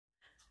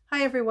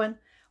Hi everyone,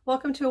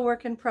 welcome to A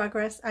Work in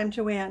Progress. I'm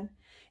Joanne.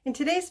 In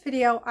today's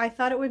video, I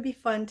thought it would be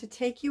fun to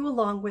take you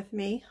along with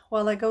me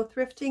while I go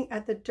thrifting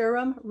at the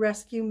Durham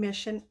Rescue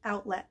Mission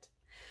outlet.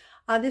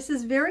 This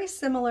is very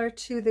similar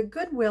to the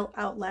Goodwill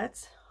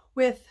outlets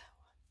with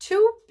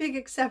two big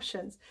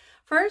exceptions.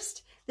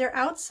 First, they're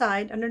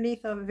outside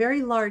underneath a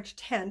very large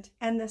tent,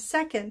 and the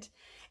second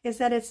is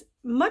that it's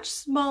much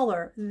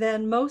smaller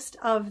than most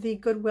of the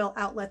Goodwill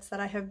outlets that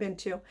I have been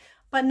to.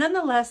 But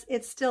nonetheless,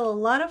 it's still a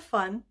lot of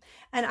fun,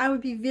 and I would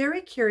be very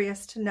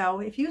curious to know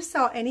if you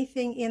saw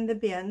anything in the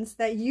bins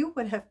that you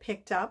would have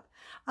picked up.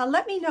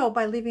 Let me know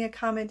by leaving a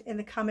comment in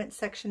the comment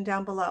section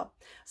down below.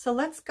 So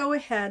let's go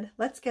ahead,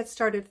 let's get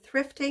started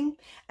thrifting,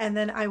 and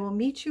then I will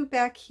meet you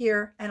back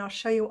here and I'll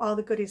show you all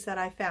the goodies that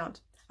I found.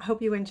 I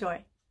hope you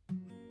enjoy.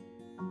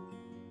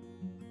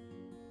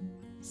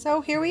 So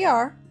here we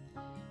are.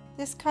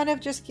 This kind of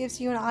just gives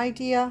you an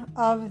idea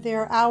of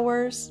their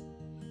hours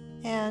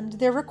and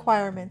their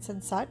requirements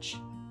and such.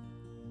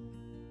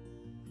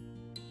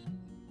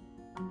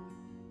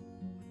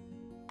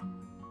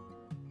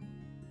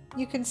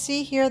 You can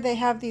see here they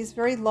have these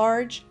very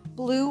large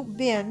blue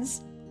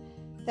bins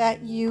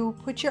that you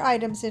put your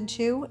items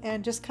into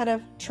and just kind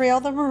of trail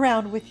them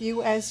around with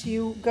you as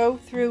you go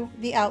through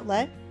the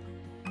outlet.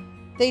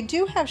 They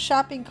do have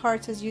shopping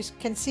carts, as you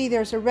can see.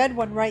 There's a red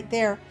one right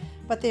there,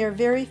 but they are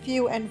very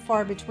few and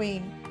far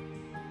between.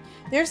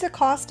 There's the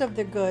cost of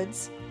the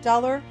goods.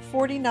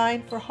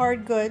 $1.49 for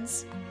hard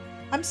goods.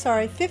 I'm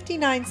sorry,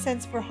 59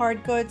 cents for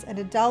hard goods and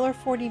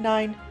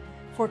 $1.49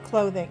 for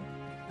clothing.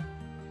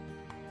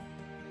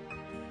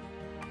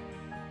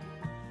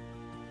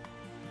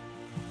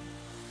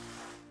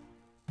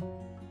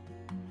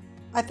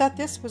 I thought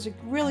this was a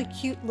really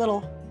cute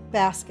little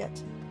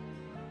basket.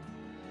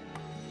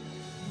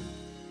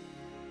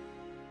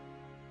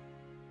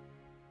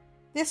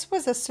 This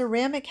was a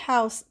ceramic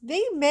house.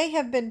 They may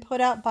have been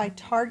put out by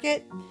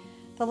Target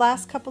the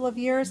last couple of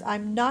years.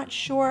 I'm not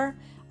sure.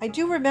 I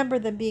do remember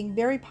them being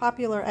very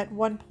popular at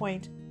one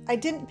point. I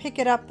didn't pick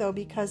it up though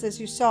because, as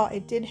you saw,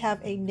 it did have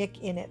a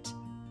nick in it.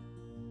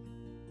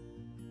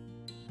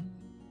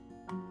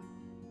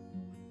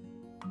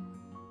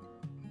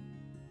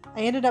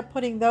 I ended up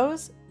putting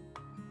those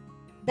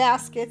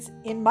baskets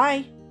in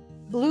my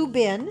blue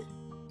bin.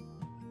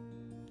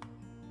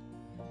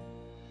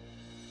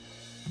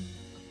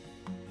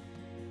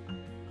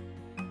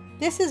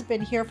 This has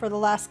been here for the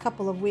last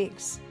couple of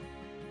weeks.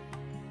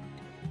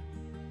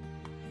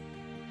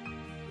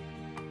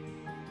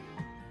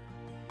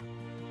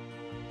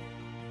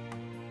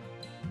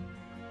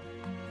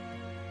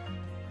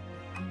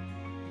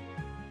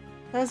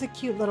 That was a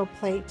cute little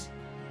plate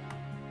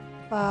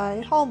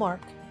by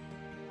Hallmark.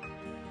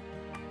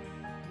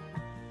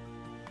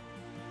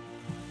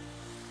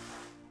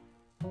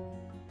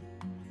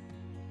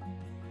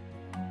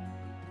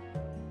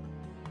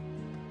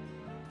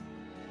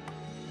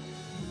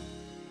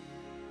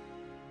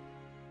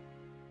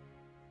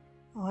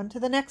 On to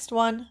the next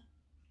one.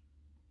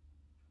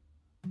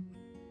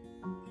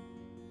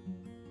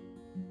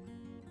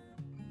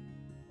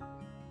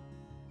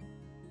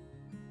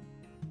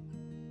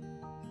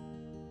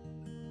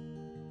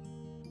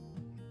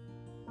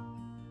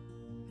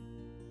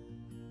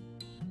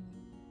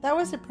 That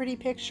was a pretty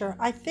picture.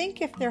 I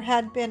think if there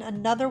had been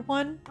another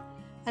one,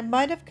 I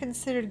might have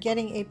considered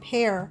getting a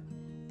pair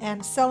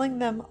and selling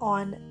them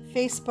on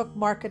Facebook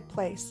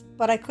Marketplace,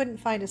 but I couldn't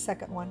find a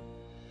second one.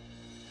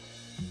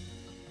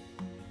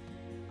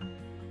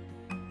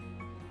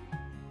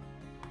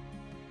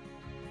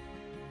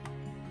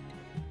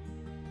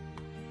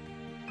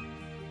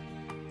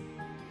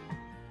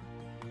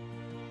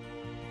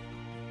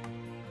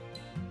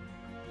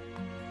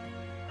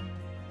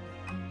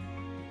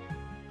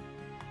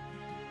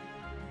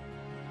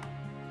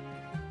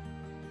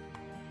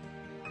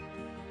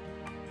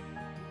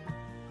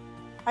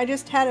 I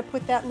just had to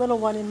put that little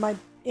one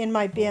in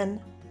my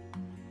bin.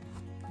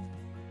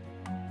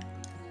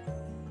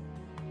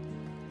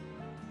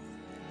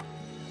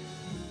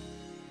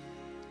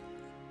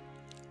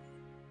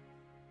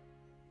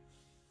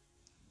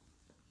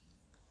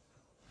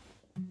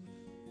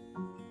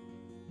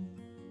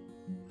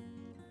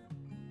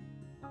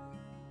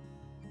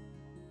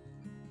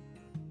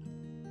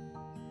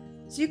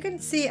 As you can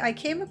see, I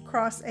came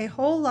across a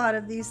whole lot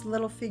of these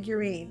little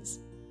figurines.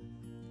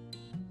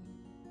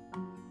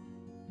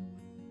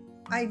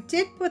 I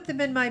did put them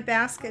in my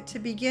basket to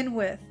begin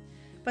with,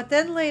 but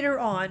then later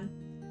on,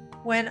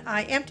 when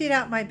I emptied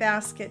out my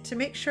basket to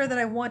make sure that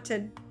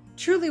I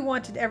truly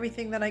wanted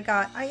everything that I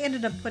got, I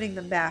ended up putting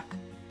them back.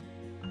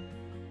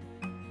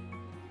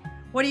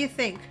 What do you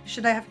think?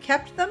 Should I have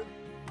kept them?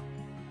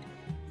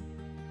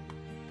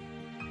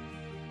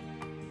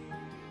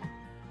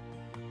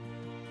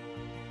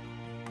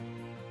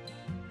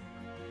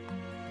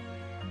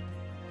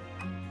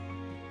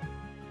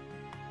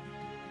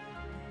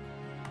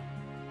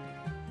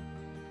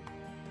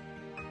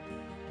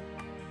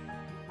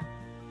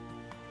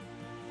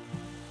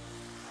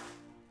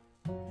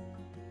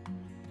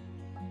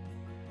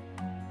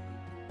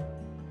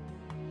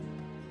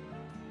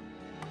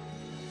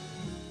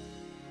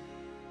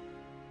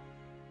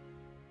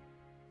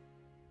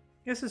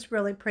 This is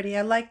really pretty.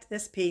 I liked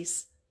this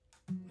piece.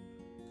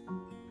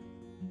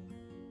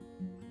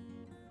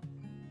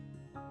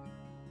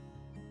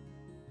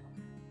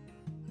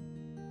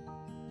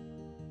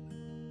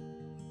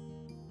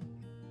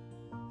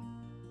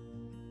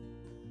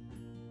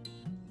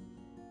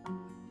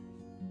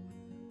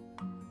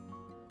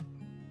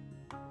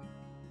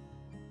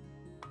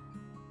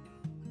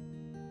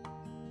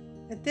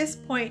 At this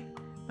point,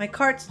 my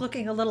cart's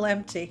looking a little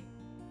empty.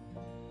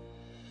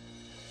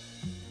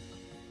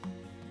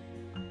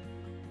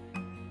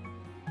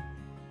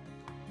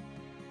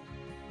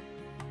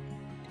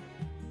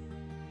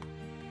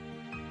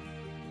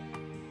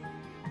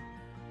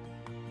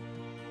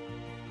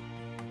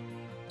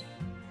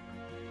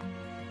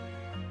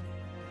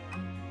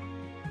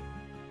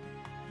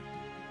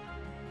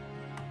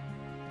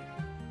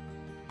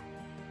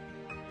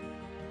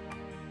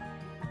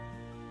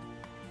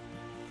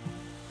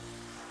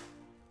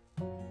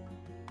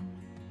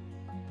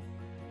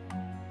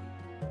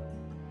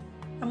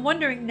 I'm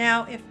wondering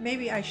now if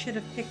maybe I should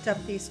have picked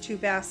up these 2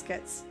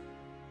 baskets.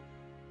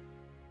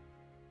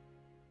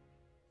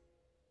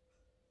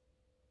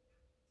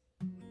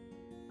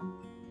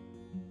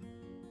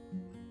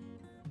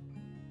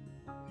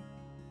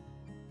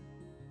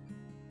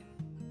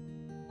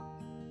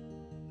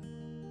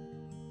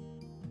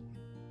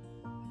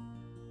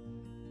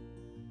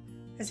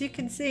 As you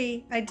can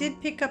see, I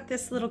did pick up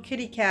this little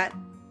kitty cat,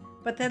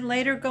 but then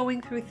later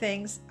going through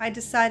things, I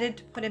decided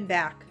to put him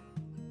back.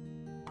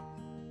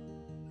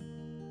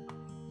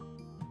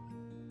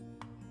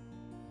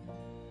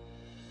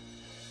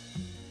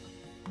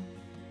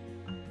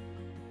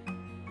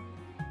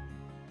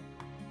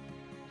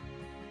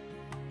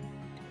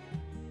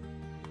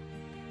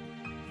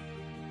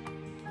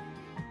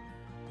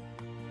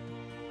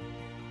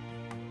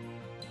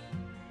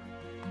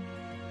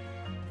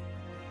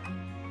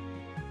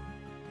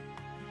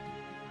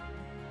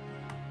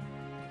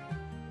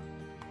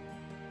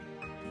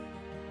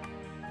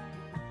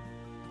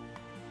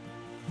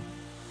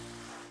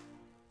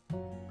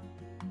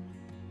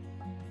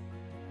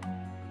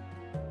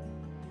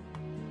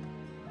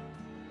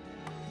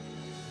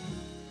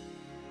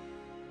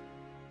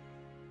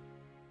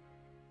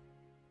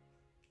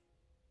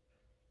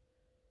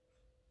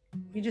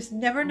 You just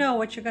never know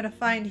what you're going to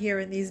find here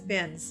in these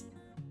bins.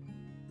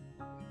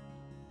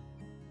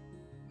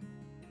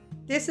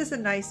 This is a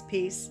nice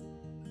piece,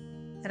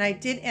 and I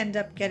did end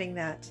up getting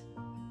that.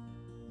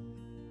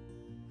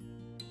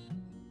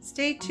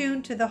 Stay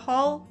tuned to the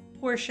haul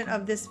portion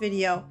of this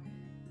video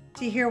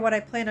to hear what I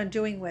plan on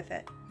doing with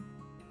it.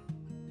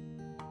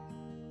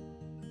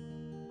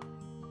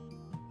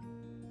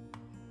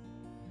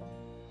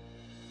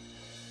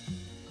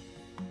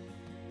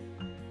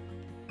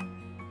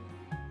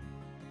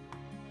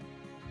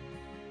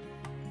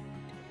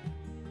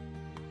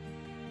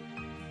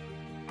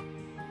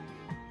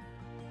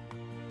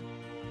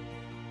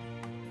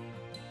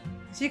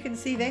 As you can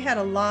see, they had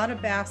a lot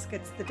of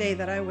baskets the day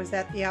that I was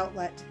at the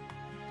outlet.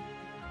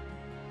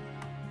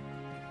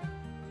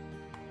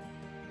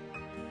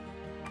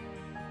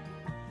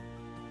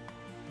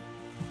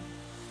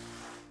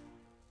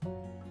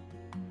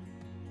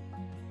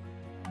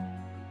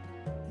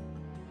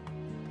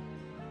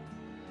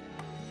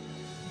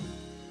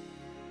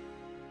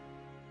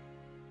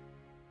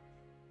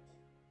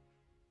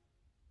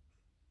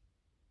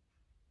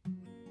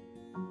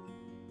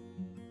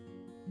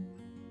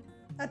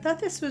 I thought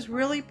this was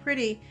really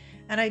pretty,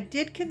 and I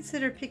did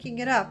consider picking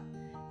it up,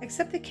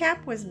 except the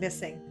cap was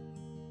missing.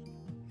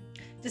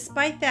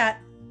 Despite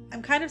that,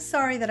 I'm kind of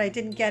sorry that I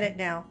didn't get it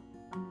now.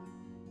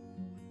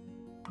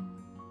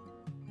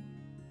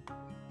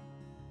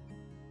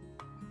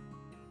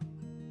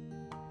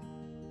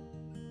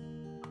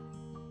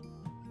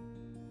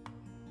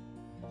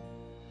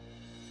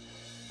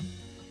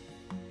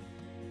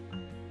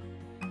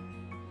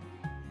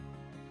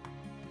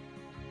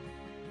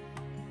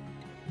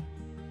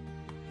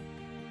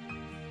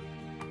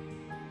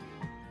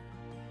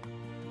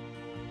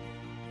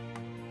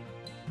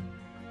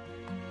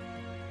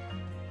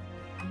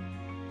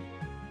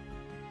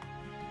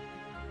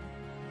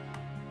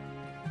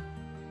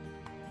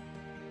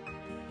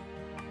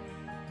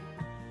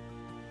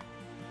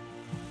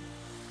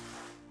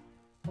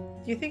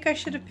 Do you think I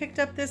should have picked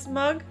up this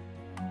mug?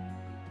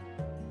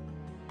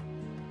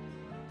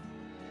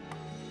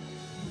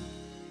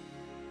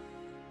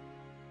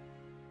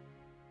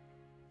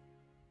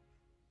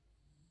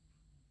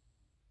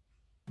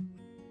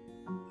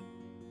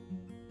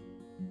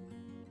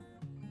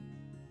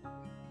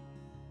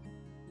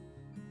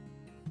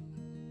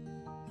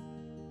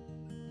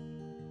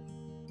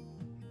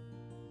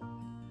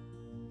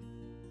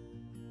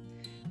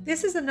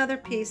 This is another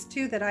piece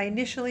too that I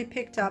initially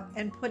picked up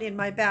and put in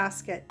my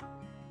basket,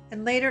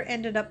 and later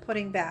ended up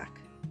putting back.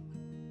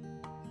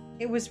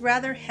 It was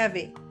rather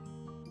heavy,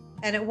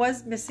 and it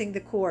was missing the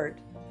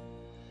cord.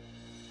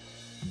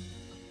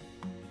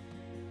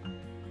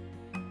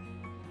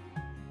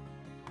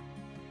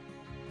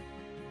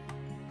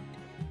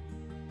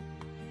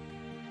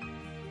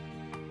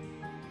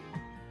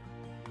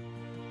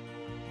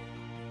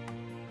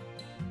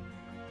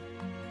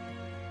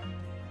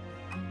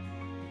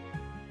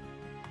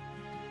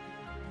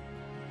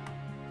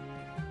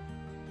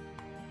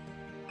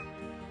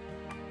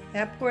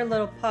 That poor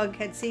little pug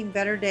had seen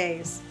better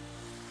days.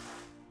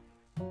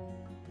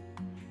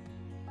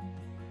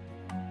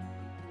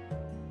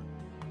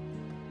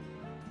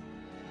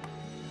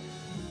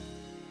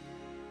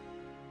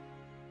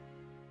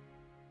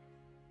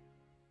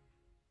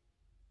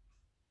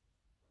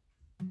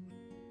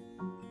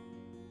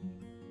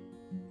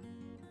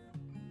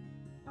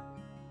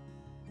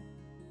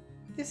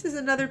 This is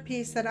another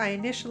piece that I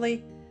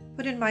initially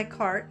put in my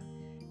cart,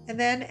 and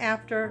then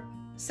after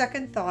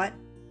second thought,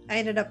 I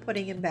ended up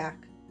putting him back.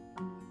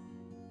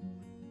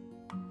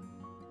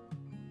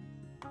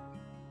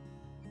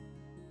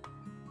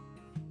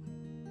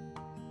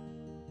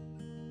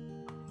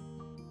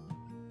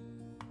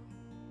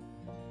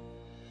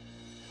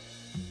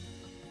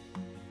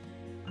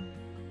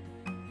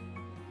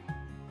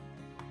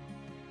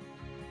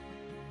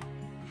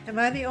 Am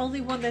I the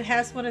only one that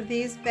has one of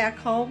these back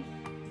home?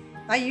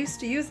 I used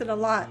to use it a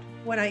lot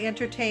when I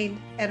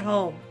entertained at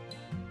home.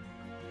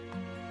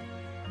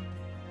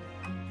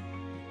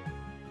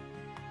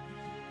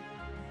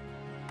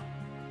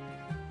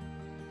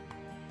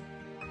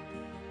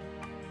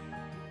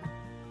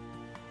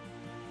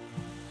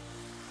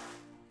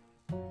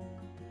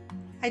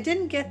 I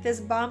didn't get this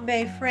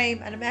Bombay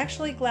frame, and I'm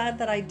actually glad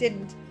that I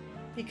didn't,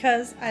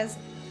 because as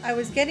I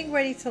was getting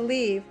ready to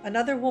leave,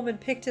 another woman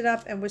picked it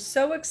up and was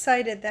so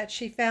excited that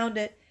she found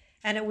it,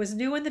 and it was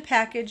new in the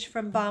package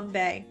from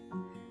Bombay.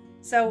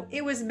 So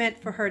it was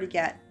meant for her to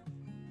get.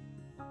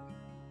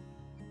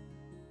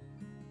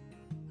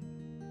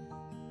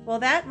 Well,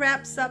 that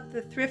wraps up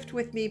the Thrift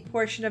With Me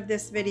portion of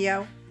this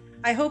video.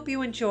 I hope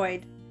you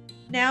enjoyed.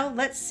 Now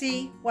let's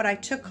see what I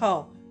took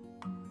home.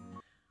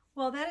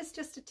 Well, that is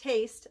just a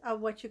taste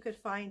of what you could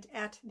find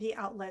at the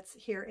outlets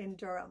here in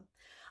Durham.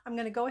 I'm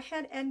going to go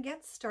ahead and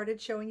get started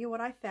showing you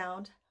what I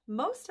found.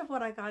 Most of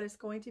what I got is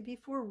going to be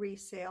for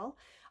resale,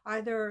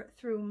 either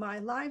through my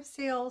live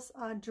sales,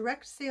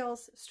 direct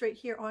sales straight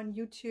here on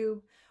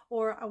YouTube,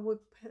 or I would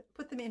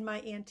put them in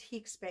my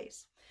antique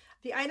space.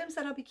 The items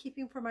that I'll be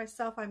keeping for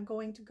myself, I'm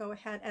going to go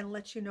ahead and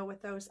let you know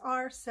what those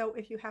are. So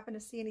if you happen to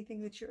see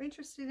anything that you're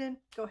interested in,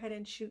 go ahead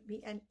and shoot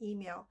me an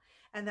email,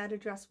 and that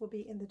address will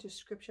be in the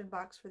description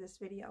box for this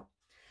video.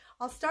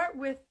 I'll start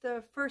with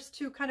the first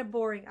two kind of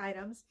boring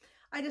items.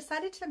 I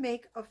decided to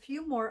make a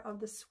few more of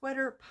the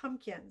sweater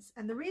pumpkins,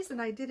 and the reason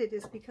I did it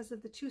is because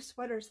of the two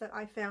sweaters that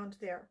I found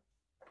there.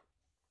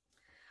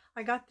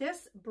 I got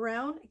this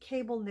brown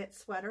cable knit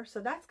sweater, so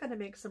that's going to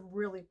make some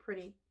really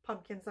pretty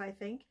pumpkins, I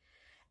think,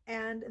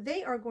 and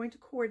they are going to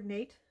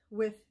coordinate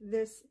with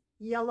this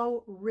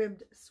yellow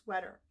ribbed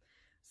sweater.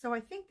 So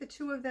I think the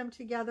two of them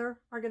together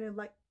are going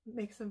to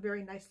make some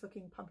very nice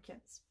looking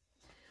pumpkins.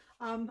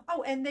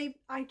 Oh, and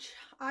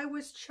I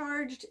was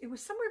charged, it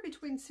was somewhere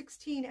between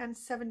 $16 and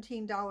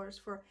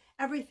 $17 for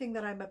everything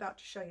that I'm about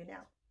to show you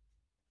now.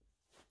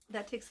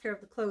 That takes care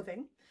of the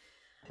clothing.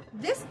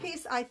 This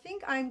piece I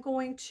think I'm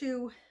going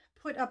to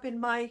put up in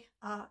my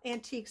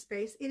antique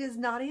space. It is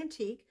not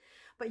antique,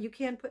 but you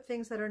can put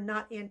things that are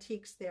not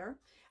antiques there.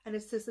 And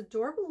it's this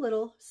adorable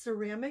little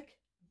ceramic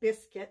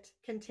biscuit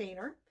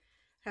container.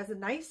 It has a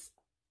nice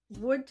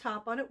wood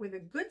top on it with a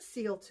good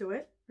seal to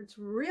it. It's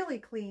really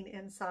clean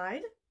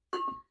inside.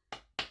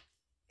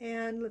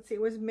 And let's see,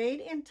 it was made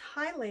in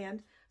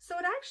Thailand, so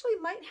it actually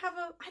might have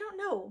a, I don't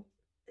know,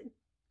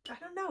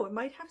 it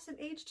might have some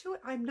age to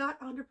it. I'm not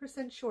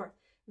 100% sure,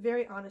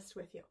 very honest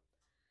with you.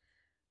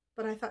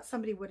 But I thought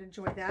somebody would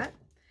enjoy that.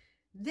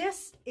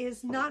 This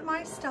is not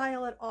my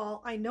style at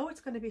all. I know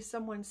it's going to be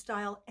someone's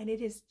style, and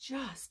it is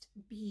just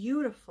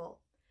beautiful.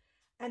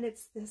 And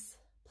it's this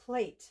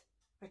plate,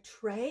 a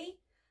tray.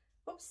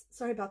 Oops,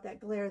 sorry about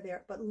that glare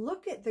there, but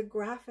look at the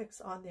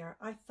graphics on there.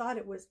 I thought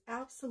it was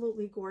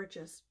absolutely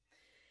gorgeous.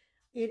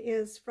 It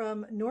is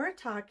from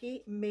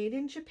Noritake, made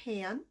in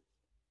Japan.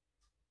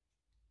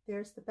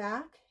 There's the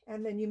back,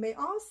 and then you may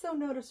also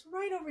notice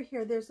right over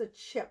here there's a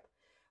chip,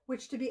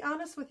 which, to be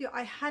honest with you,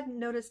 I hadn't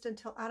noticed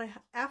until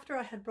after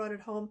I had brought it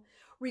home.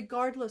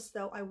 Regardless,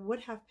 though, I would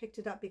have picked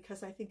it up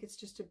because I think it's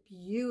just a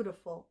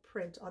beautiful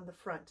print on the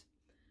front.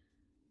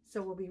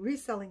 So we'll be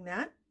reselling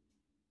that.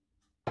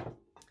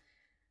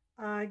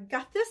 I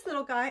got this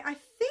little guy. I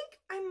think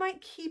I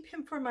might keep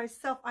him for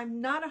myself. I'm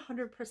not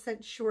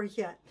 100% sure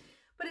yet,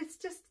 but it's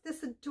just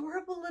this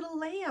adorable little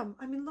lamb.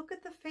 I mean, look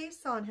at the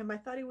face on him. I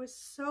thought he was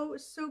so,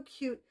 so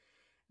cute.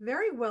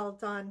 Very well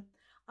done.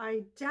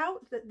 I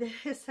doubt that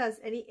this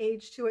has any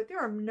age to it. There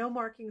are no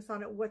markings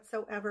on it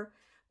whatsoever,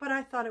 but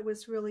I thought it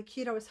was really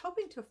cute. I was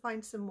hoping to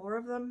find some more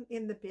of them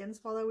in the bins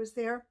while I was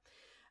there.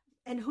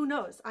 And who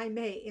knows, I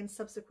may in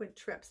subsequent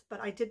trips, but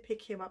I did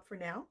pick him up for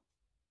now.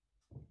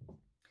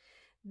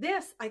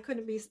 This, I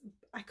couldn't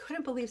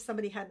believe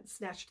somebody hadn't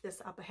snatched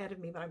this up ahead of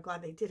me, but I'm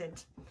glad they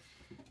didn't.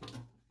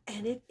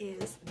 And it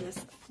is this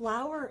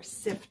flour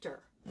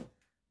sifter.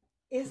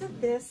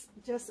 Isn't this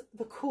just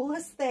the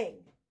coolest thing?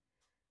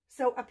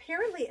 So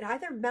apparently it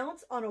either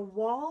mounts on a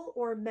wall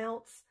or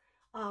mounts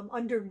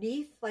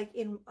underneath, like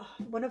in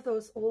one of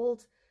those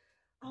old,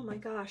 oh my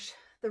gosh,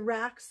 the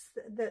racks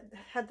that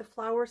had the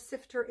flour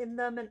sifter in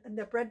them and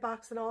the bread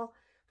box and all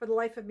For the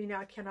life of me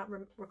now, I cannot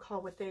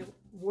recall what they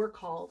were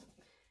called.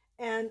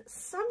 And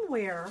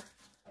somewhere,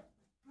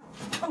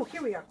 oh,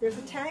 here we are. There's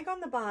a tag on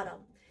the bottom.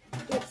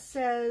 It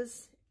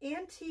says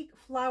antique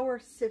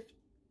flour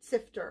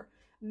sifter,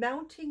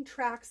 mounting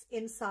tracks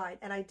inside.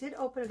 And I did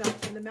open it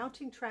up and the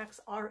mounting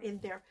tracks are in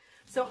there.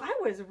 So I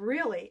was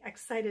really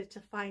excited to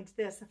find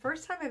this. The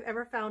first time I've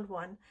ever found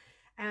one.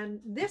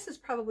 And this is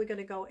probably going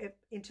to go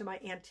into my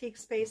antique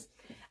space.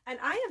 And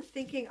I am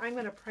thinking I'm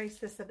going to price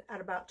this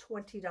at about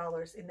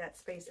 $20 in that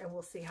space, and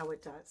we'll see how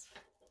it does.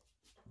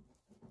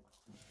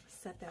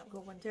 Set that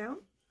little one down.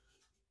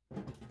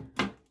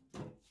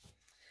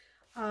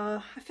 I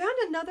found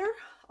another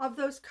of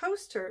those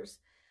coasters.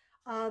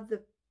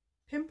 The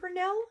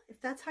Pimpernel,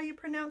 if that's how you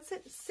pronounce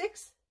it.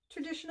 6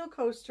 traditional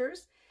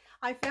coasters.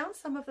 I found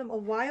some of them a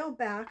while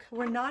back.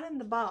 We're not in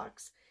the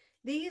box.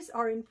 These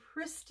are in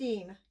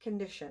pristine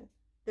condition.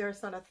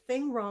 There's not a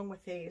thing wrong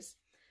with these.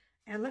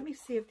 And let me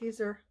see if these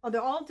are, oh,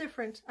 they're all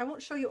different. I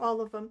won't show you all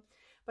of them,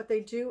 but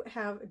they do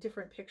have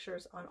different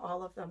pictures on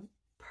all of them.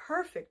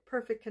 Perfect,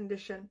 perfect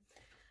condition.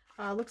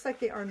 Looks like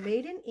they are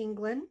made in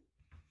England.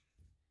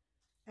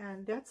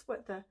 And that's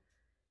what the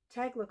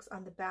tag looks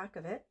on the back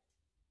of it.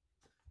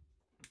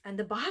 And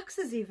the box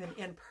is even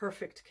in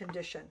perfect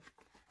condition.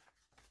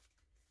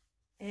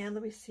 And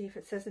let me see if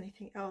it says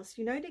anything else.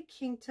 United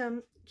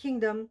Kingdom.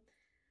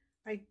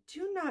 I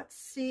do not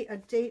see a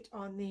date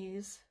on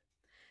these.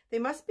 They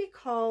must be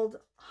called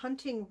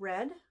Hunting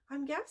Red,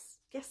 I'm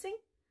guessing.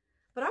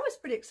 But I was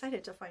pretty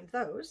excited to find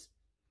those.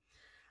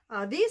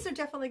 These are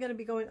definitely going to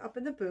be going up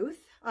in the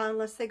booth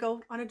unless they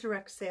go on a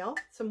direct sale.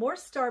 Some more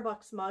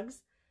Starbucks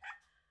mugs.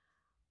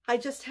 I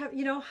just have,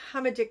 you know,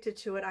 I'm addicted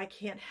to it. I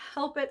can't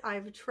help it.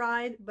 I've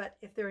tried, but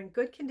if they're in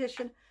good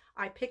condition,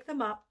 I pick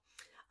them up.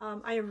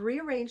 I have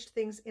rearranged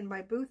things in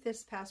my booth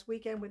this past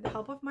weekend with the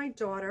help of my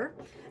daughter,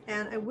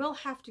 and I will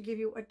have to give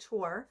you a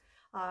tour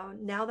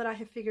now that I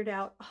have figured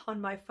out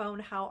on my phone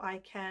how I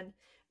can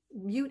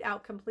mute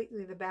out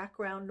completely the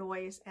background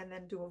noise and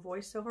then do a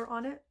voiceover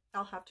on it.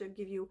 I'll have to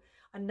give you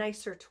a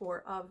nicer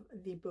tour of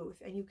the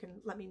booth, and you can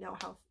let me know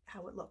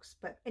how it looks.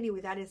 But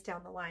anyway, that is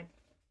down the line.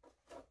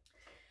 I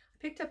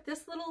picked up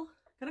this little,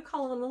 I'm going to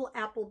call it a little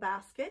apple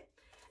basket,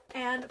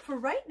 and for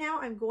right now,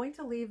 I'm going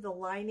to leave the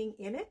lining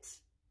in it.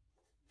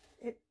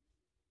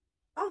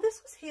 Oh,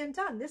 this was hand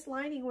done. This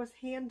lining was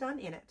hand done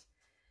in it.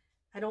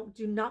 I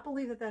do not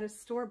believe that that is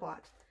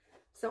store-bought.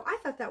 So I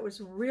thought that was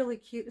really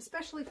cute,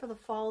 especially for the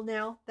fall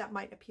now. That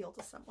might appeal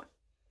to someone.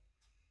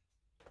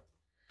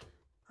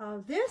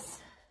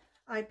 This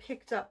I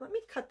picked up. Let me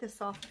cut this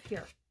off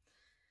here.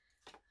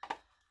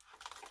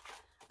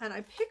 And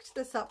I picked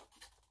this up.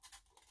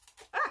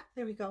 Ah,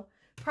 there we go.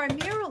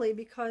 Primarily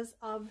because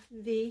of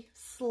the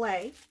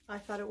sleigh. I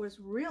thought it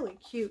was really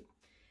cute.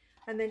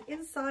 And then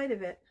inside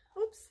of it,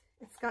 oops,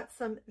 it's got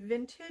some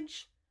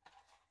vintage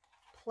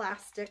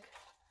plastic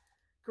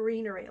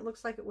greenery. It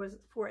looks like it was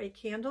for a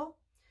candle.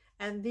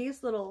 And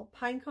these little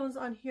pine cones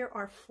on here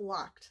are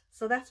flocked.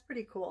 So that's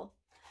pretty cool.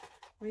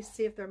 Let me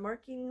see if there are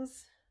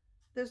markings.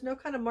 There's no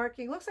kind of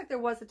marking. Looks like there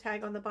was a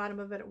tag on the bottom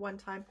of it at one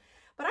time.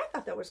 But I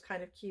thought that was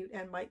kind of cute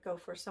and might go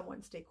for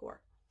someone's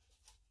decor.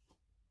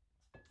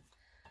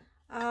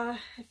 I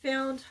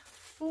found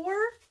 4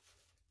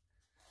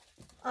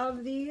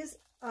 of these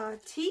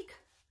teak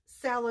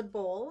salad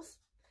bowls.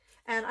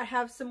 And I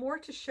have some more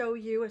to show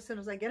you as soon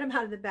as I get them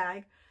out of the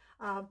bag.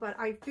 But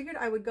I figured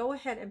I would go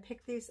ahead and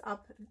pick these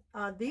up.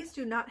 These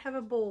do not have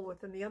a bowl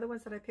with them. The other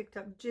ones that I picked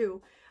up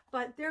do.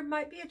 But there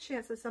might be a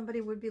chance that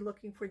somebody would be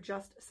looking for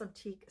just some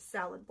teak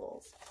salad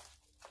bowls.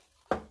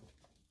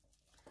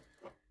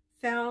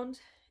 Found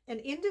an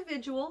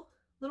individual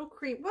little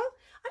cream. Well,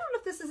 I don't know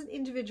if this is an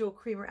individual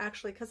creamer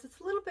actually, because it's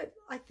a little bit,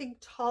 I think,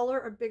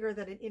 taller or bigger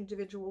than an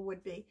individual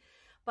would be.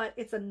 But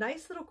it's a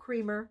nice little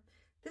creamer.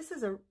 This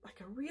is like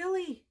a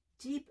really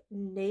deep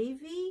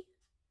navy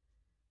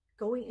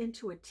going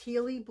into a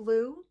tealy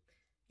blue.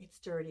 It's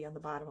dirty on the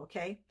bottom,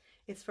 okay?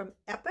 It's from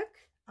Epic,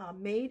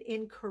 made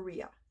in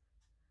Korea.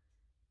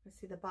 You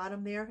see the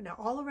bottom there? Now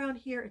all around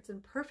here, it's in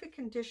perfect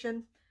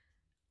condition.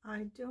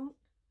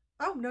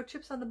 Oh, no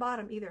chips on the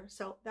bottom either.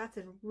 So that's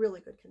in really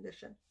good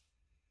condition.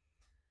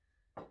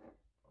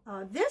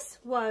 This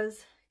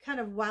was kind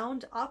of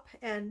wound up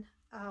and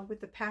with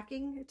the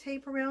packing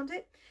tape around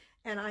it.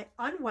 And I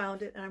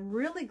unwound it, and I'm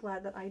really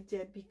glad that I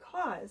did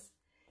because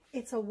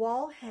it's a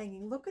wall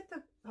hanging. Look at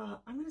the,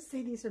 I'm going to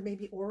say these are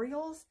maybe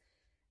Orioles,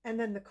 and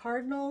then the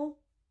cardinal.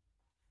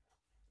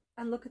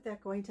 And look at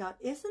that going down.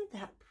 Isn't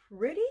that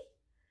pretty?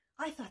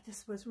 I thought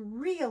this was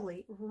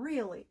really,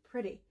 really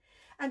pretty.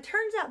 And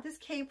turns out this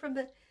came from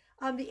the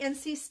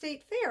NC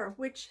State Fair,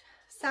 which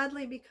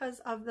sadly, because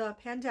of the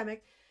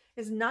pandemic,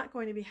 is not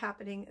going to be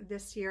happening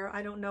this year.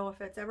 I don't know if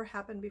it's ever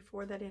happened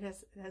before that it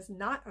has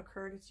not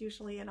occurred. It's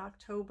usually in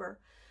October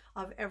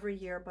of every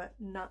year, but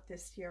not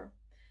this year.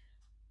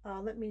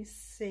 Let me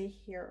see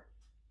here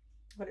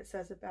what it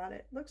says about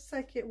it. Looks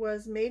like it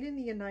was made in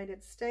the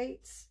United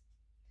States.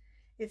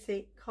 It's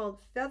called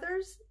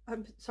Birds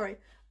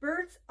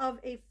of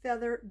a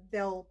Feather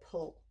Bell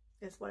Pull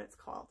is what it's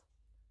called.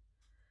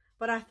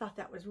 But I thought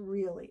that was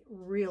really,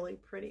 really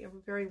pretty and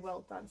very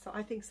well done. So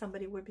I think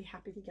somebody would be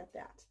happy to get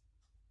that.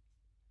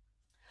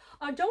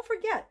 Don't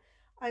forget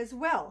as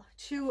well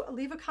to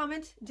leave a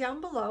comment down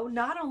below,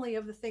 not only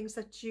of the things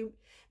that you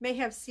may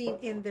have seen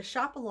in the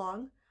shop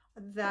along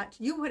that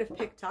you would have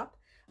picked up,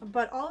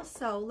 but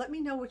also let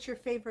me know what your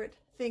favorite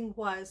thing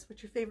was,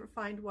 what your favorite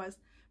find was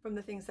from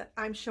the things that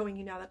I'm showing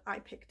you now that I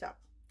picked up.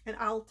 And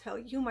I'll tell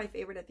you my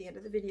favorite at the end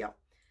of the video.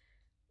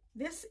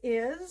 This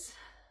is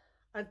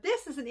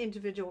an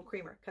individual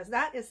creamer because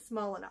that is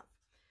small enough.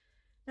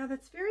 Now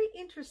that's very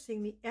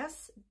interesting. The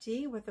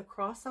SD with a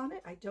cross on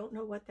it. I don't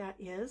know what that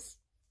is.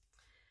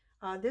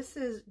 This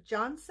is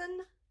Johnson,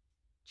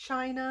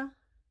 China,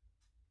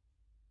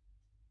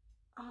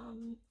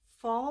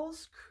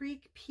 Falls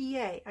Creek,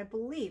 PA, I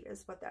believe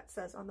is what that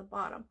says on the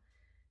bottom.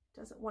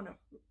 Doesn't want to,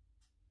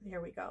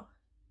 there we go,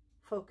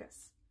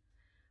 focus.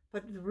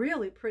 But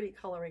really pretty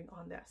coloring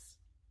on this.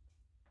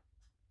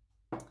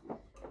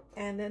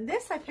 And then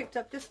this I picked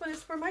up, this one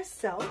is for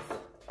myself,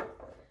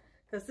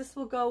 because this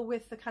will go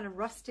with the kind of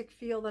rustic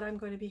feel that I'm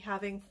going to be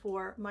having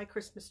for my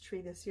Christmas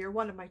tree this year,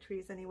 one of my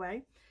trees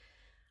anyway.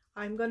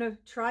 I'm going to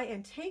try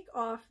and take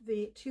off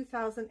the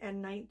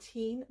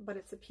 2019, but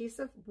it's a piece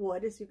of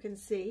wood, as you can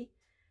see,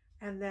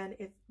 and then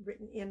it's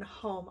written in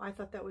home. I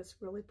thought that was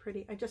really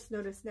pretty. I just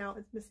noticed now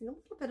it's missing a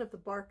little bit of the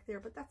bark there,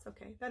 but that's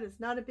okay. That is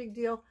not a big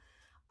deal.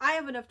 I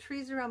have enough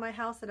trees around my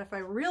house that if I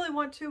really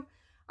want to,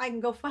 I can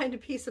go find a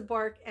piece of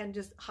bark and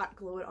just hot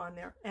glue it on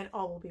there and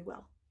all will be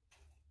well.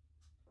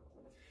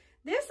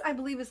 This, I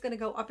believe, is going to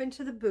go up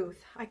into the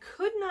booth. I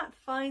could not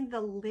find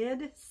the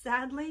lid,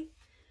 sadly.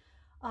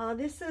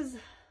 This is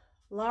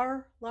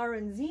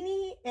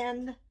Lorenzini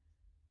and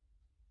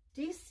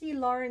DC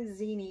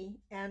Lorenzini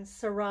and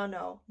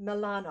Serrano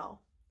Milano.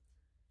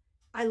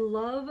 I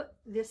love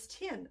this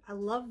tin. I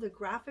love the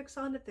graphics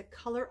on it, the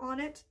color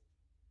on it.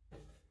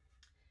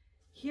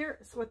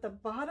 Here's what the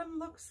bottom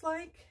looks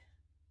like.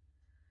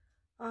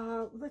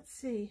 Let's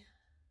see.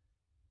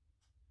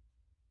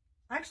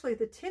 Actually,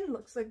 the tin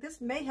looks like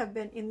this may have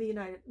been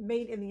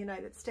made in the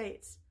United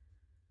States.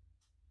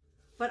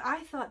 But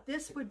I thought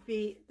this would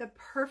be the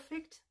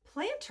perfect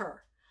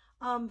planter.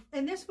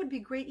 And this would be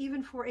great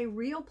even for a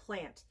real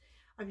plant.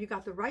 You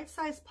got the right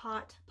size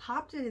pot,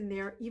 popped it in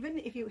there. Even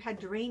if you had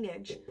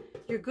drainage,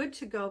 you're good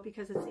to go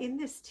because it's in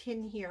this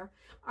tin here.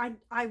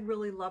 I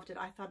really loved it.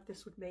 I thought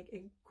this would make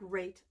a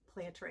great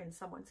planter in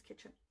someone's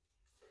kitchen.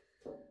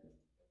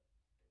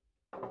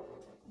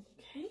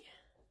 Okay.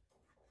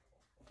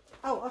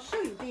 Oh, I'll show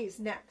you these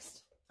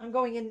next. I'm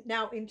going in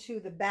now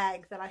into the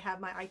bag that I have,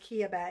 my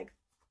IKEA bag.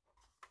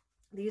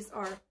 These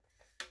are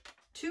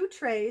 2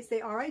 trays.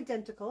 They are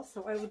identical,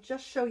 so I will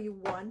just show you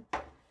one.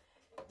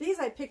 These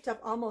I picked up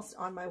almost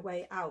on my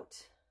way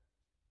out,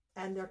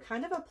 and they're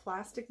kind of a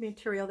plastic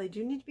material. They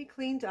do need to be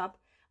cleaned up,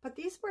 but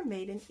these were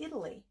made in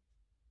Italy.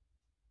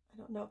 I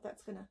don't know if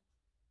that's gonna,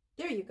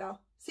 there you go.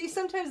 See,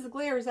 sometimes the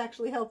glare is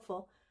actually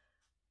helpful.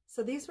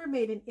 So these were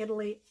made in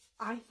Italy.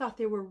 I thought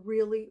they were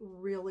really,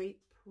 really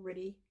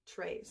pretty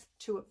trays,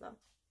 2 of them.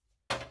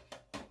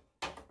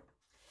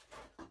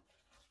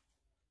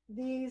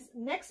 These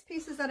next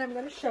pieces that I'm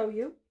going to show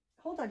you,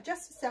 hold on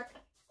just a sec.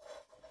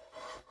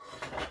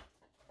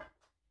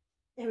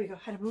 There we go. I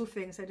had to move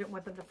things. I didn't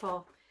want them to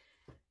fall.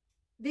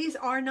 These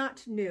are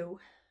not new,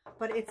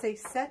 but it's a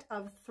set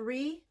of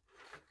 3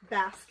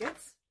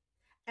 baskets,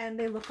 and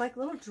they look like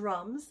little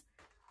drums.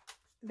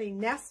 They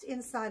nest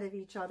inside of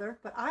each other,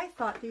 but I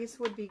thought these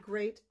would be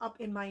great up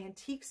in my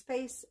antique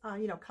space,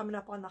 you know, coming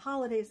up on the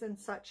holidays and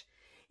such.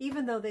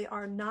 Even though they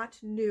are not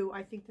new,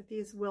 I think that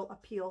these will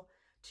appeal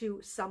to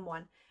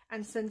someone.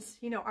 And since,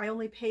 you know, I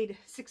only paid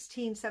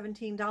 $16,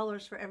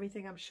 $17 for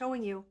everything I'm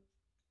showing you,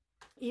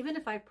 even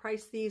if I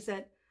price these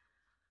at,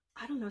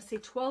 I don't know, say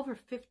 $12 or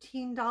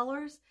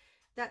 $15,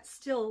 that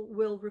still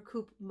will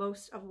recoup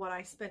most of what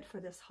I spent for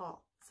this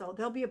haul. So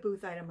they'll be a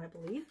booth item, I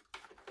believe.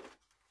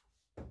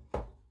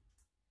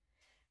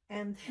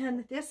 And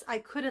then this, I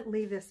couldn't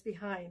leave this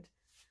behind.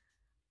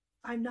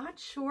 I'm not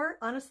sure,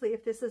 honestly,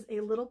 if this is a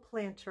little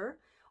planter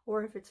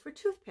or if it's for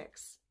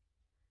toothpicks.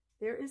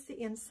 There is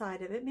the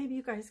inside of it. Maybe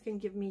you guys can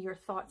give me your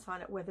thoughts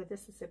on it, whether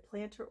this is a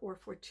planter or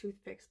for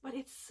toothpicks. But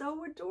it's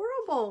so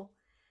adorable.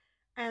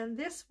 And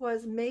this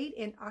was made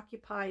in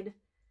occupied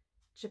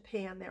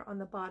Japan there on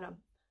the bottom.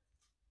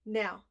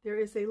 Now, there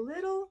is a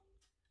little,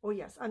 oh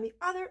yes, on the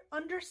other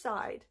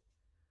underside.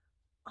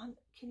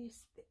 Can you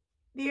see?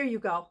 There you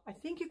go. I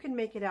think you can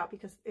make it out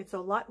because it's a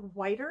lot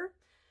whiter.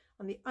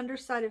 On the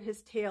underside of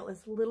his tail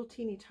is a little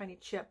teeny tiny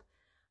chip.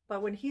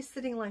 But when he's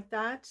sitting like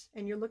that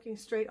and you're looking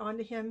straight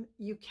onto him,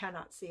 you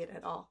cannot see it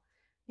at all.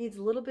 Needs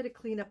a little bit of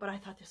cleanup, but I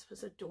thought this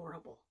was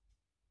adorable.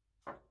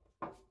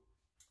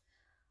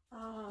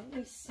 Let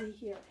me see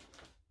here.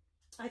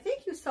 I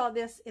think you saw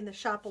this in the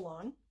shop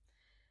along.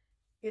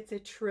 It's a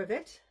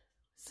trivet,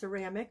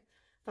 ceramic.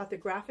 Thought the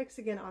graphics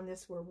again on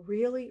this were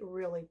really,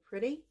 really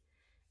pretty.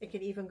 It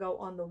can even go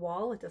on the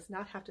wall. It does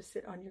not have to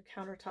sit on your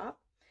countertop.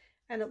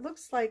 And it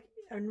looks like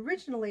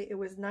originally it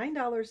was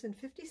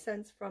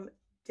 $9.50 from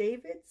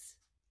David's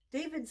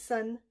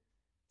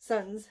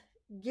Sons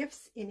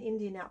Gifts in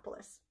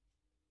Indianapolis.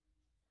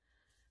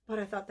 But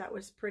I thought that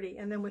was pretty.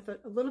 And then with a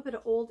little bit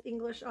of Old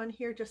English on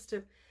here, just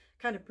to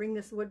kind of bring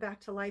this wood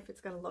back to life,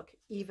 it's going to look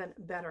even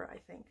better, I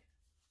think.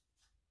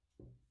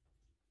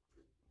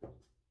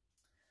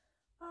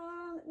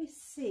 Let me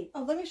see.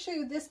 Oh, let me show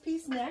you this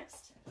piece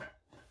next.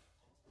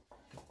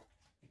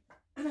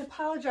 And I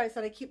apologize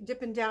that I keep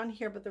dipping down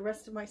here, but the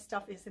rest of my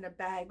stuff is in a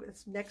bag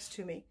that's next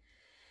to me.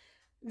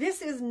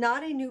 This is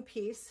not a new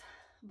piece,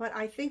 but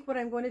I think what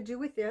I'm going to do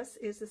with this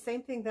is the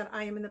same thing that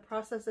I am in the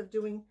process of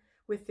doing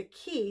with the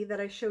key that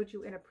I showed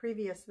you in a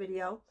previous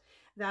video,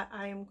 that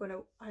I am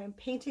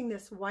painting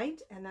this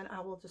white, and then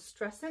I will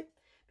distress it,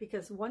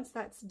 because once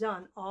that's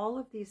done, all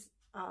of these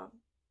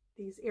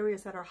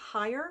areas that are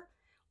higher,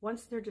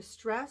 once they're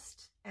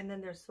distressed, and then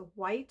there's the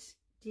white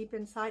deep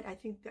inside, I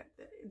think that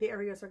the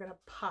areas are going to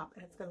pop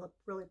and it's going to look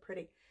really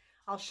pretty.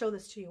 I'll show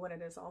this to you when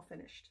it is all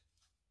finished.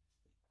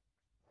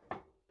 All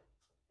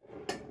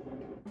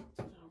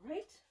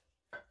right.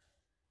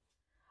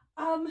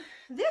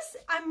 This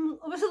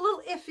was a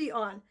little iffy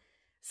on.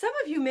 Some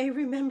of you may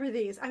remember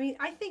these. I mean,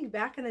 I think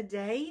back in the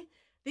day,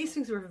 these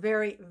things were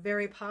very,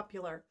 very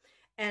popular.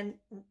 And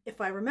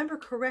if I remember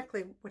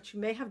correctly, what you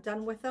may have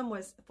done with them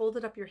was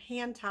folded up your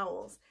hand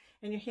towels,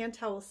 and your hand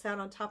towels sat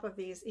on top of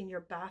these in your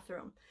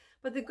bathroom.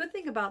 But the good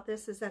thing about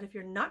this is that if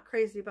you're not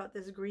crazy about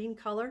this green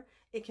color,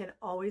 it can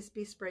always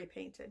be spray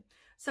painted.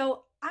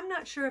 So I'm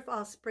not sure if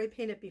I'll spray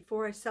paint it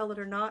before I sell it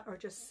or not, or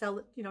just sell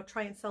it,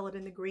 try and sell it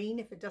in the green.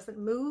 If it doesn't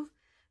move,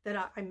 then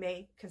I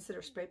may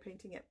consider spray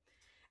painting it.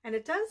 And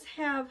it does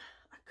have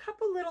a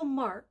couple little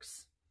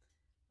marks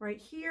right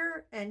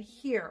here and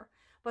here,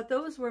 but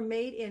those were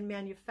made in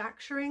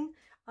manufacturing.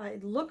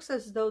 It looks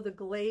as though the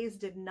glaze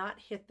did not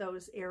hit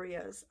those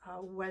areas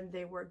when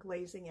they were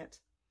glazing it.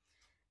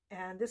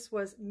 And this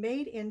was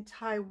made in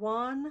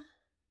Taiwan,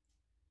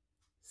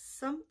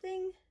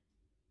 something,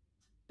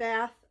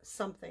 bath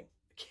something.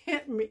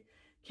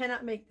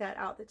 Cannot make that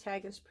out. The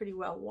tag is pretty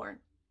well worn.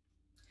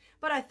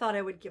 But I thought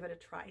I would give it a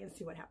try and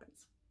see what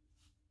happens.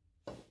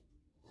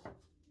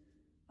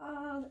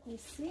 Let me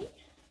see.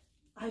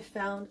 I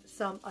found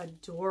some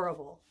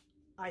adorable,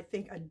 I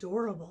think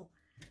adorable,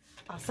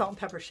 salt and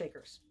pepper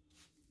shakers.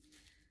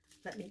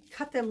 Let me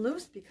cut them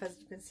loose, because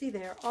you can see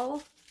they are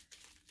all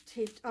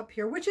taped up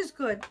here, which is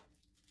good.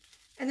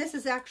 And this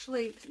is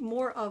actually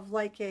more of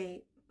like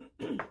a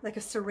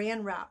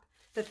saran wrap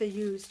that they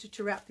used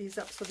to wrap these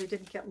up so they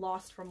didn't get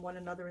lost from one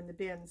another in the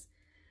bins.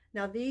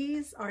 Now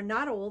these are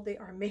not old, they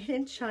are made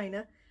in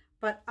China,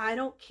 but I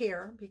don't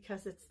care,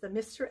 because it's the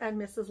Mr. and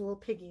Mrs. Little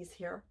Piggies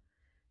here.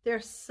 They're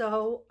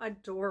so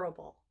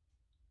adorable.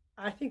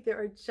 I think they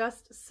are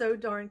just so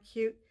darn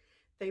cute.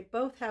 They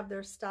both have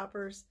their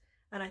stoppers,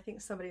 and I think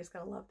somebody's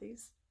going to love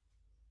these.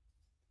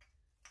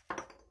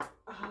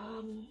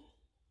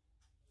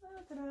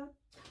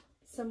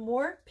 Some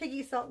more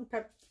Piggy salt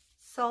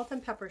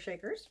and pepper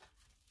shakers.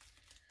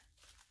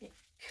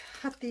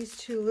 Cut these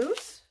two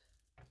loose.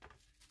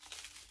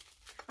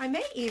 I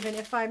may even,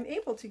 if I'm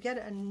able to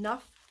get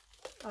enough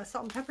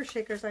salt and pepper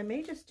shakers, I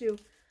may just do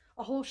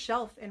a whole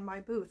shelf in my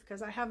booth,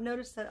 because I have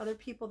noticed that other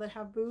people that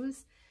have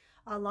booths,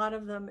 a lot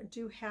of them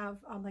do have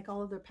like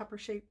all of their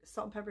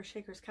salt and pepper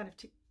shakers kind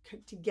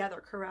of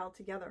together, corralled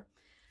together.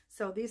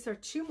 So these are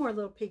two more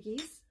little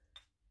piggies,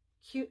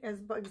 cute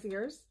as bug's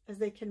ears as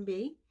they can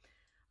be,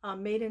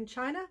 made in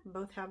China.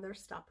 Both have their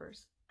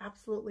stoppers.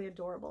 Absolutely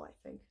adorable, I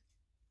think.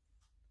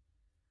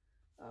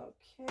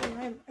 Okay,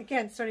 I'm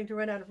again starting to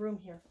run out of room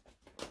here.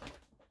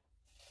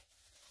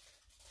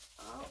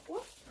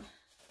 Whoop.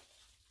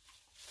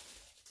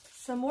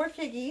 Some more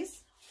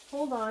piggies.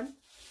 Hold on.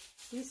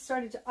 These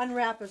started to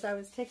unwrap as I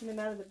was taking them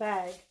out of the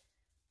bag.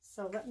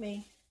 So let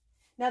me...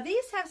 Now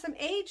these have some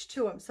age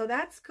to them, so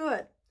that's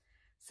good.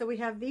 So we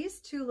have these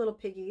two little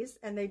piggies,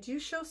 and they do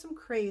show some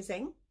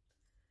crazing.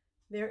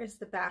 There is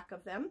the back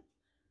of them.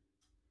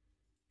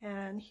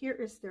 And here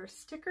is their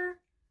sticker.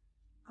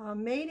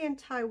 Made in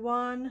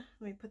Taiwan.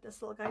 Let me put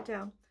this little guy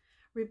down.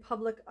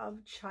 Republic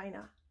of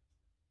China.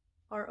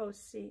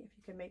 ROC, if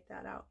you can make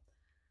that out.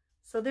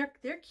 So they're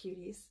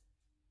cuties.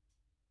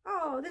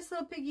 Oh, this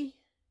little piggy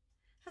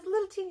has a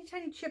little teeny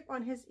tiny chip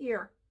on his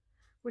ear,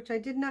 which I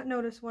did not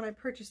notice when I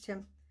purchased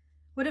him.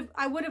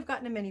 I would have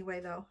gotten him anyway,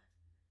 though.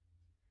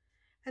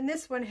 And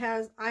this one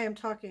has, I am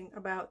talking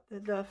about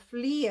the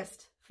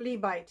fleaiest flea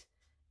bite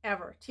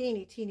ever.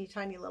 Teeny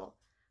tiny little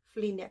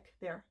flea nick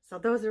there. So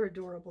those are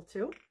adorable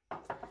too.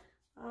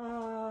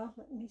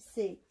 Let me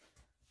see.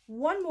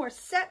 One more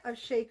set of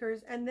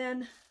shakers, and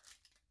then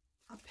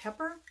a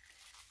pepper.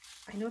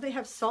 I know they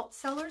have salt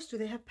cellars. Do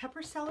they have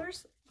pepper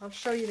cellars? I'll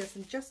show you this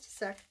in just a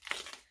sec.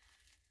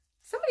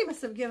 Somebody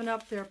must have given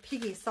up their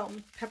piggy salt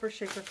and pepper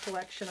shaker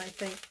collection, I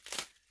think.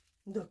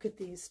 Look at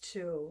these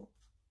two.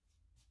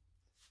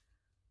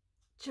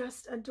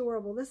 Just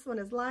adorable. This one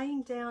is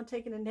lying down,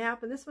 taking a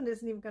nap, and this one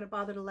isn't even going to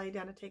bother to lay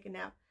down and take a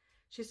nap.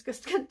 She's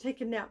just going to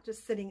take a nap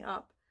just sitting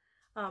up.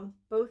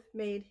 Both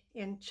made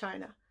in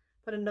China.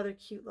 But another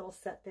cute little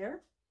set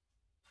there.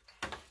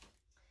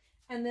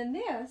 And then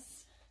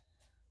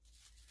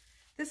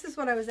this is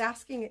what I was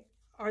asking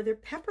are there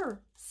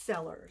pepper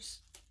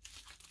sellers?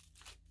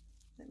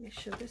 Let me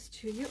show this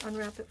to you.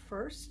 Unwrap it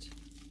first.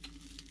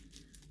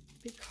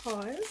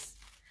 Because,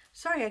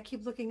 sorry, I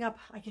keep looking up.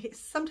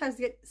 Sometimes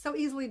get so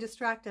easily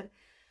distracted.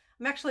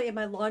 I'm actually in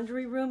my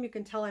laundry room. You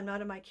can tell I'm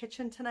not in my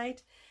kitchen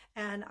tonight.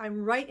 And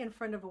I'm right in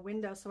front of a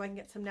window so I can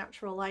get some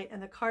natural light.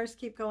 And the cars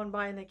keep going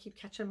by and they keep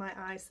catching my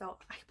eye. So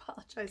I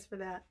apologize for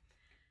that.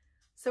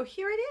 So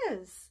here it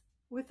is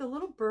with the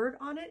little bird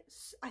on it.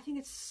 I think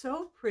it's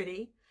so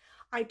pretty.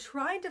 I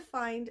tried to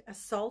find a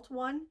salt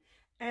one.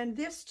 And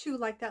this too,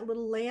 like that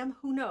little lamb,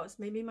 who knows?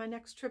 Maybe my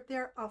next trip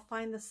there, I'll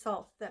find the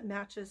salt that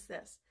matches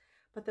this.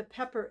 But the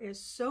pepper is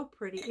so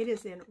pretty. It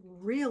is in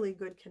really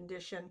good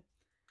condition.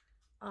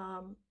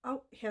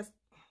 Oh, it has,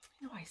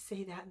 you know, I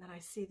say that and then I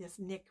see this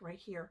nick right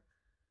here.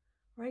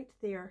 Right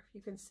there,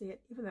 you can see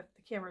it. Even if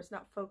the camera is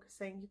not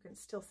focusing, you can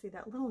still see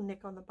that little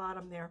nick on the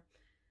bottom there.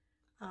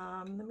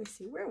 Let me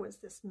see, where was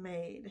this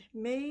made?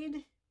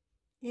 Made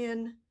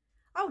in,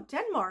 oh,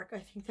 Denmark, I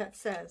think that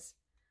says.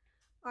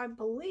 I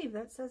believe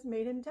that says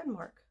made in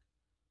Denmark.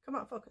 Come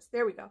on, focus.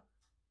 There we go.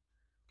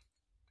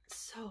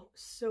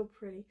 So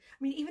pretty.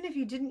 I mean, even if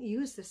you didn't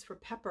use this for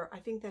pepper, I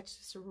think that's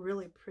just a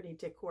really pretty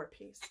decor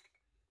piece.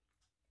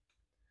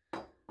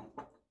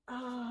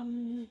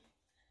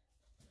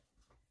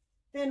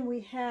 Then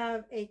we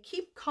have a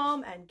Keep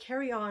Calm and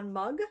Carry On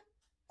mug.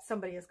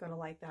 Somebody is going to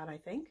like that, I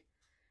think.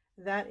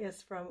 That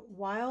is from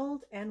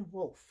Wild and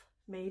Wolf,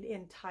 made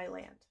in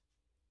Thailand.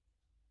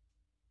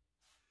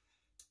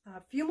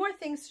 A few more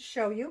things to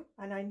show you,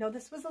 and I know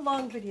this was a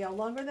long video,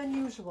 longer than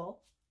usual.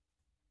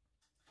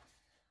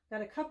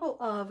 Got a couple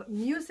of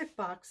music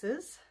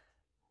boxes.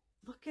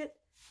 Look at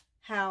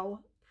how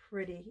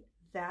pretty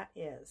that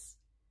is.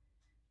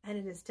 And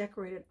it is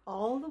decorated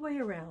all the way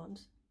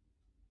around.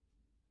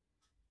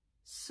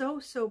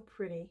 So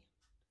pretty.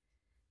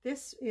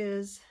 This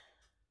is,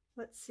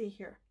 let's see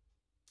here,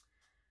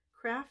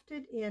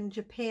 crafted in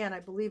Japan, I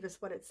believe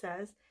is what it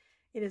says.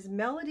 It is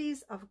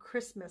Melodies of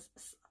Christmas,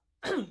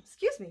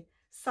 excuse me,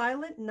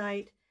 Silent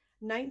Night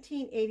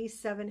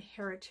 1987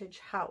 Heritage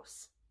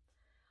House.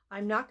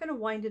 I'm not going to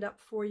wind it up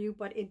for you,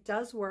 but it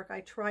does work.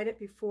 I tried it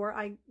before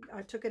I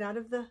took it out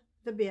of the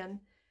bin.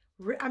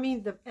 I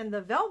mean,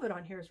 the velvet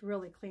on here is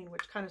really clean,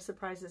 which kind of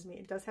surprises me.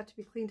 It does have to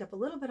be cleaned up a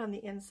little bit on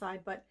the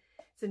inside, but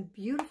it's in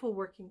beautiful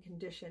working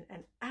condition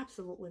and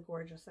absolutely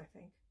gorgeous, I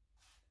think.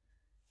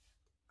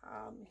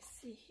 Let me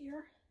see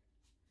here.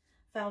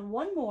 Found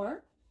one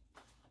more.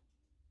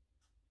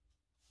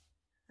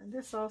 And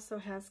this also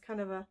has kind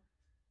of a,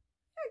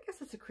 I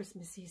guess it's a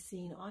Christmassy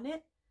scene on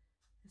it.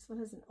 This one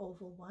is an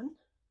oval one.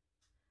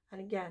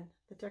 And again,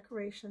 the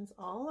decorations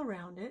all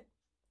around it.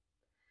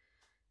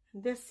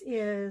 And this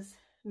is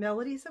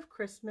Melodies of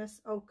Christmas,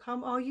 Oh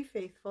Come All You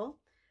Faithful,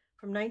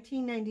 from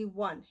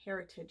 1991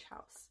 Heritage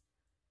House.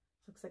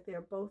 Looks like they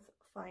are both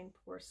fine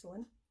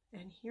porcelain.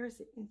 And here's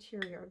the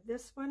interior of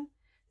this one.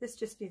 This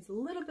just needs a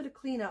little bit of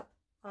cleanup,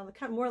 kind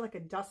of more like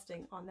a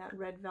dusting on that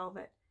red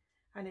velvet,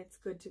 and it's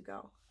good to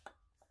go.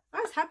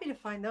 I was happy to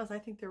find those. I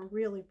think they're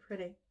really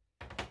pretty.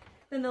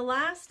 Then the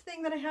last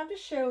thing that I have to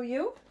show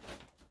you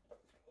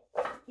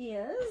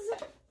is,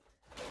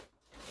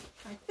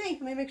 I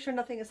think, let me make sure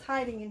nothing is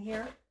hiding in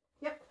here.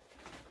 Yep.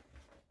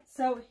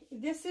 So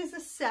this is a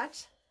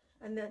set,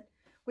 and then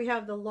we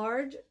have the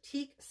large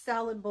teak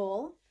salad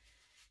bowl.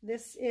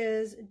 This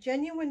is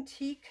genuine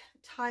teak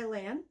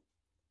Thailand.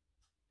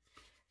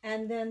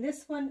 And then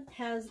this one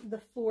has the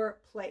four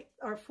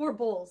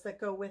bowls that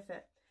go with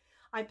it.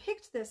 I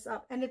picked this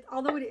up, and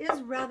although it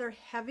is rather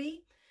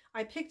heavy,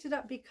 I picked it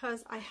up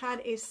because I had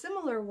a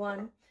similar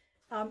one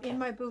in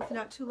my booth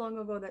not too long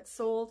ago that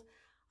sold.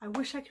 I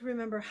wish I could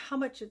remember how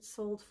much it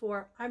sold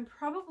for. I'm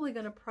probably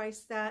going to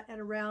price that at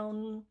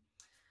around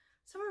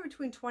somewhere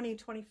between $20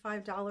 and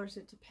 $25.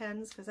 It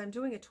depends, because I'm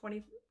doing a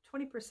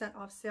 20%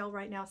 off sale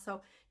right now.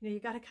 So, you know, you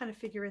got to kind of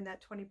figure in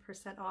that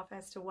 20% off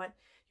as to what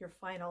your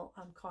final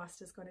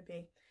cost is going to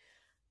be.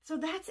 So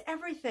that's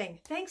everything.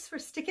 Thanks for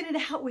sticking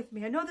it out with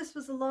me. I know this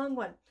was a long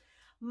one.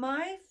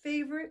 My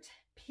favorite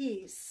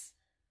piece,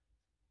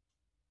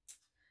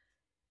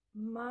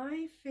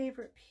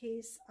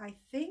 I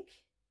think,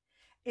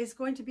 is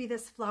going to be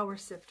this flour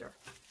sifter.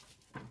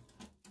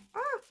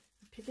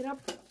 Pick it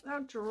up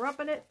without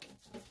dropping it,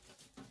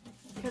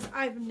 because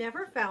I've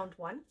never found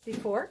one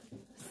before.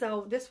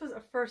 So this was a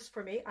first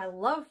for me. I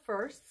love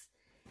firsts,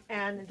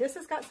 and this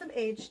has got some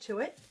age to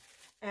it.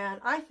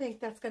 And I think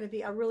that's going to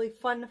be a really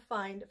fun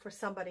find for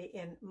somebody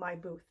in my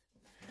booth.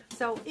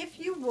 So if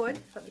you would,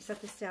 let me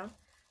set this down,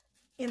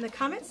 in the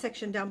comment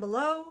section down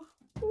below,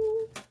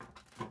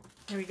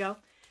 there we go,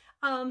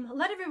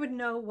 let everyone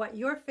know what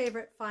your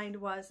favorite find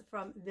was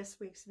from this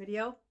week's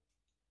video.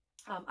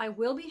 I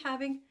will be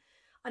having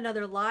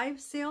another live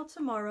sale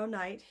tomorrow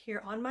night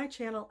here on my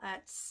channel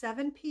at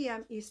 7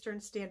 p.m. Eastern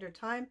Standard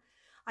Time.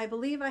 I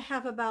believe I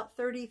have about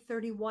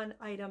 31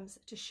 items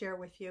to share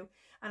with you,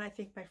 and I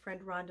think my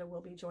friend Rhonda will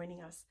be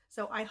joining us.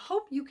 So I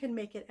hope you can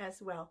make it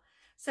as well.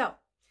 So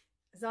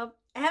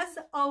as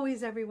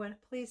always, everyone,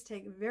 please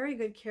take very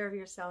good care of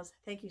yourselves.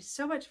 Thank you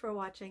so much for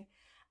watching,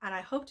 And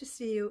I hope to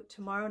see you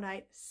tomorrow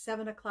night,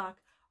 7 o'clock,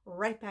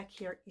 right back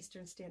here,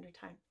 Eastern Standard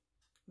Time.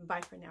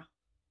 Bye for now.